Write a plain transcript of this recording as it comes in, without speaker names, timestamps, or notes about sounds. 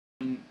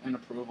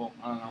approval.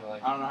 I don't know.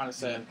 Like, I don't know how to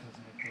say it.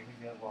 Because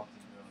we get lots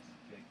of girls,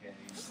 JK,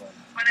 he's like,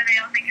 What do they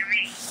all think of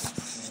me?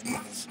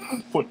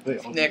 What they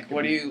all Nick,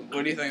 what do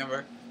you think of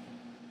her?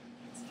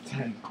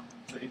 10.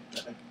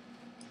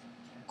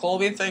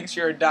 Colby thinks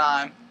you're a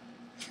dime.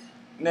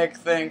 Nick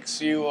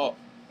thinks you. A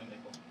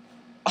nickel.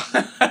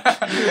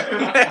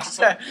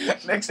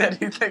 Nick said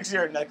he thinks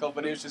you're a nickel,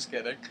 but he was just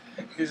kidding.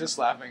 He was just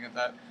laughing at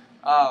that.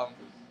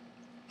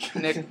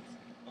 Nick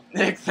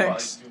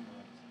thinks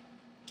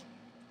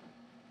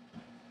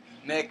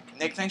Nick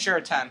thinks you're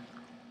a 10.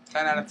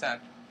 10 out of 10.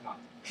 No,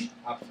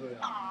 absolutely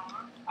not. Aww.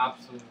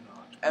 Absolutely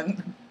not.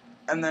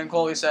 And then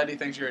Colby said he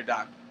thinks you're a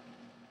dime.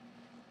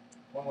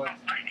 One more.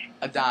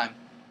 A dime.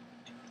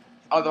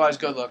 Otherwise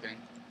good looking.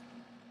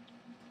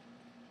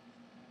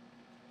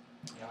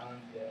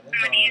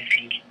 What do you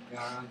think?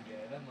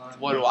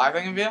 What do I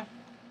think of you? Yeah.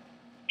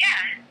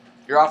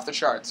 You're off the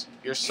charts.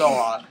 You're so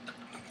hot.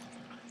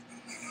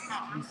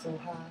 Aw. She's so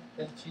hot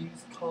that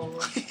she's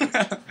cold.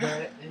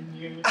 Wet in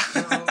your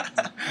snow.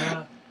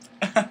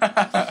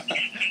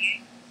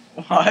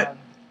 What?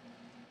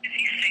 Is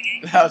he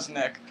singing? That was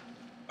Nick.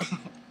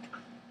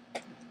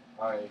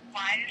 Alright.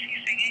 Why is he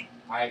singing?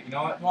 Alright, you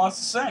know what? Who wants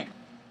to sing?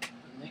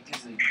 Nick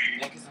is a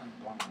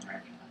born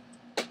American.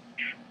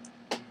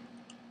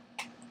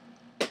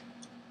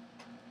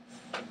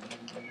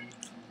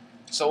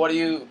 So what do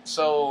you?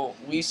 So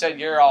we said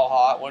you're all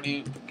hot. What do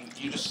you?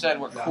 You just said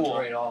we're You have cool. to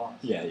rate all.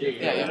 Yeah, Yeah,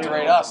 you have to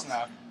rate us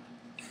now.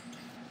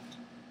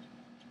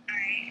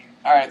 Alright.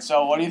 All right.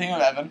 So what do you think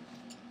of Evan?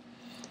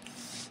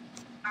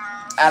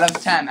 Out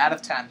of 10. Out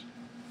of 10. Out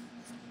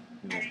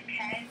of 10, like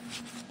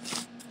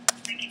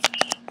an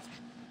 8.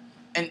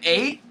 An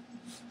 8?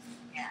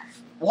 Yeah.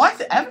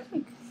 What?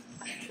 Evan?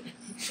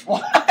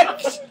 What?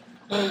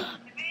 Evan?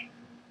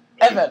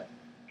 Evan.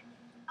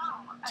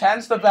 Oh.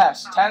 10's the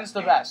best. 10's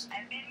the best.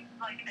 Evan's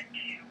like a 2.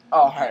 Oh,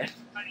 all right.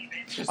 Not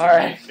even. All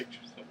right.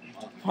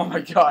 Oh my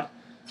God.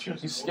 You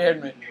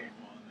scared me.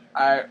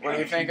 All right. What do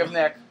you think of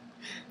Nick?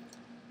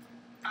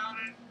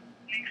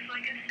 Nick's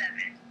like a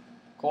 7.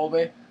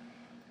 Colby?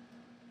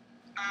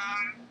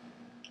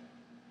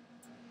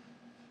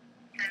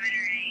 7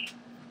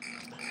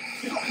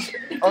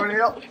 or 8.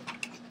 O'Neal?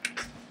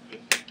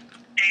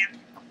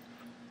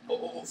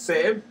 Damn.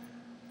 Same.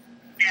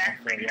 Yeah,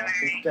 like 7 or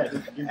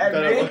 8. You're And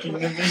better me? looking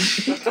than me.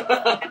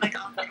 Like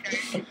all the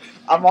time.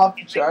 I'm off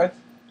the charts.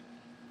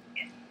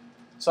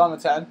 So I'm a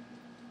 10?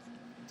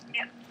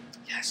 Yep.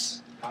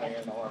 Yes. I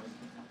am 11.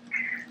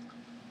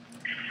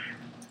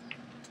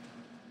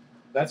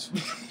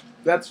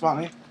 That's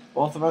funny.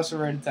 Both of us are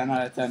rated 10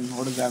 out of 10.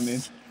 What does that mean?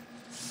 What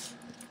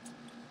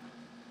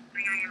do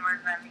you mean, what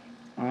does that mean?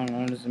 I don't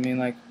know. Does it mean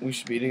like we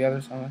should be together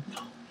or something?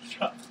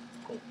 Shut up.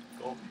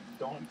 Go.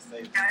 Don't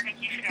say No, I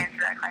think you should answer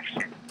that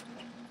question.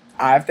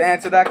 I have to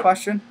answer that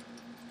question?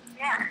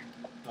 Yeah.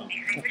 No. Do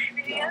you think we should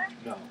be together?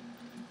 No.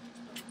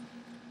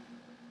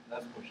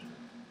 That's pushing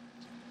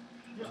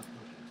it. That's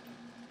pushing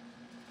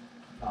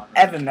it. Not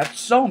Evan, that's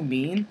so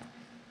mean.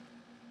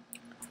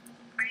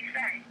 What do you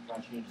say?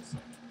 Not change the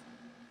subject.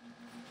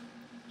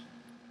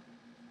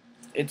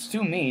 It's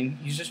too mean.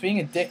 He's just being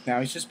a dick now.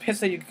 He's just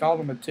pissed that you called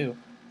him a 2.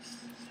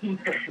 What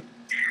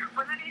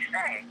did he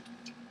say?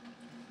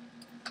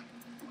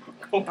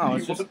 Oh,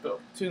 it's just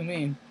too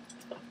mean.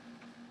 Oh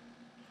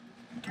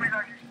my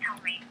God, just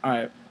tell me.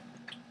 Alright.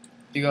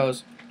 He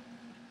goes,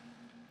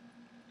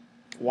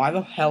 why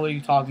the hell are you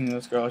talking to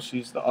this girl?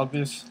 She's the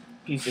ugliest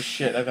piece of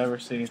shit I've ever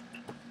seen.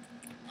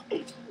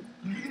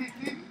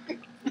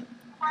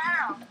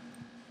 Wow.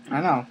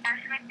 I know.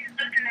 Ask me if you've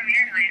looked in the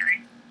mirror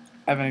lately.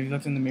 Evan, have you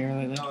looked in the mirror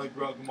lately? No, he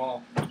broke them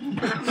all.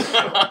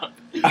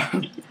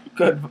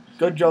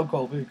 Good joke,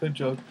 Colby. Good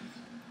joke.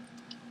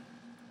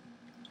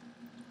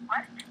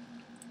 What?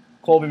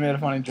 Colby made a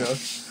funny joke.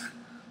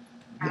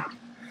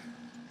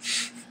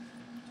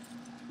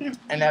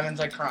 And Evan's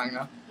like crying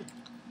now.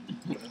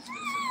 You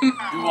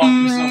locked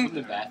yourself in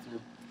the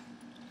bathroom.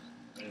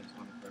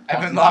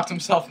 Evan locked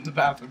himself in the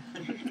bathroom.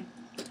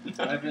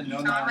 Evan, no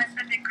So nonsense. what's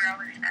the big girl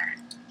is that?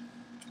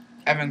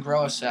 Evan,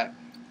 grow a set.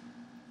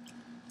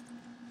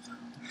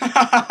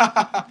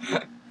 That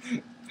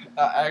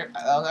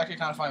was actually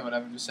kind of funny what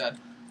Evan just said.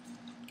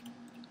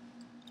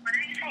 What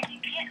did he say? You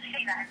can't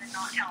say that and then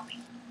not tell me.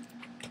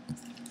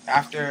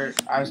 After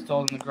I was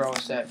told him to grow a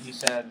set, he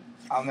said,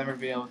 I'll never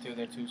be able to,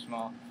 they're too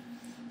small.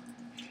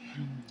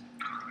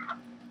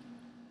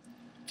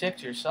 Dick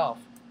to yourself.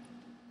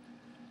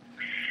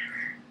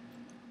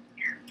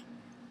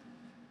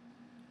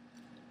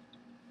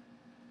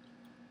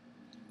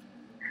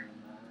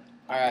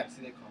 Alright,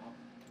 See they call.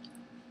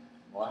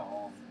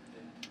 What?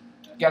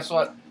 guess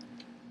what?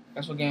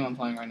 Guess what game I'm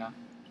playing right now?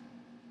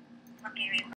 What game